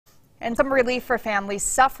And some relief for families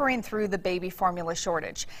suffering through the baby formula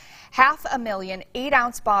shortage. 500,000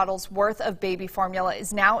 8-ounce bottles worth of baby formula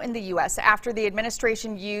is now in the U.S. after the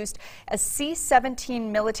administration used a C-17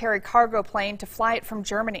 military cargo plane to fly it from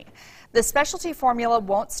Germany. The specialty formula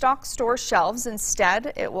won't stock store shelves.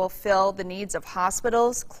 Instead, it will fill the needs of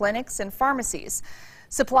hospitals, clinics, and pharmacies.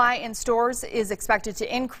 Supply in stores is expected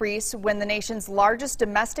to increase when the nation's largest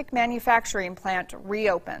domestic manufacturing plant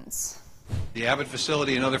reopens. The Abbott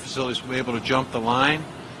facility and other facilities will be able to jump the line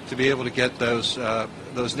to be able to get those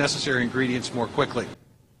necessary ingredients more quickly.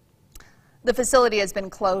 The facility has been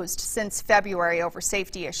closed since February over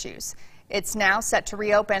safety issues. It's now set to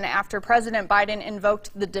reopen after President Biden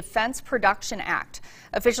invoked the Defense Production Act.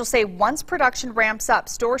 Officials say once production ramps up,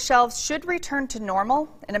 store shelves should return to normal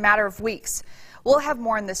in a matter of weeks. We'll have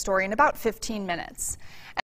more on this story in about 15 minutes.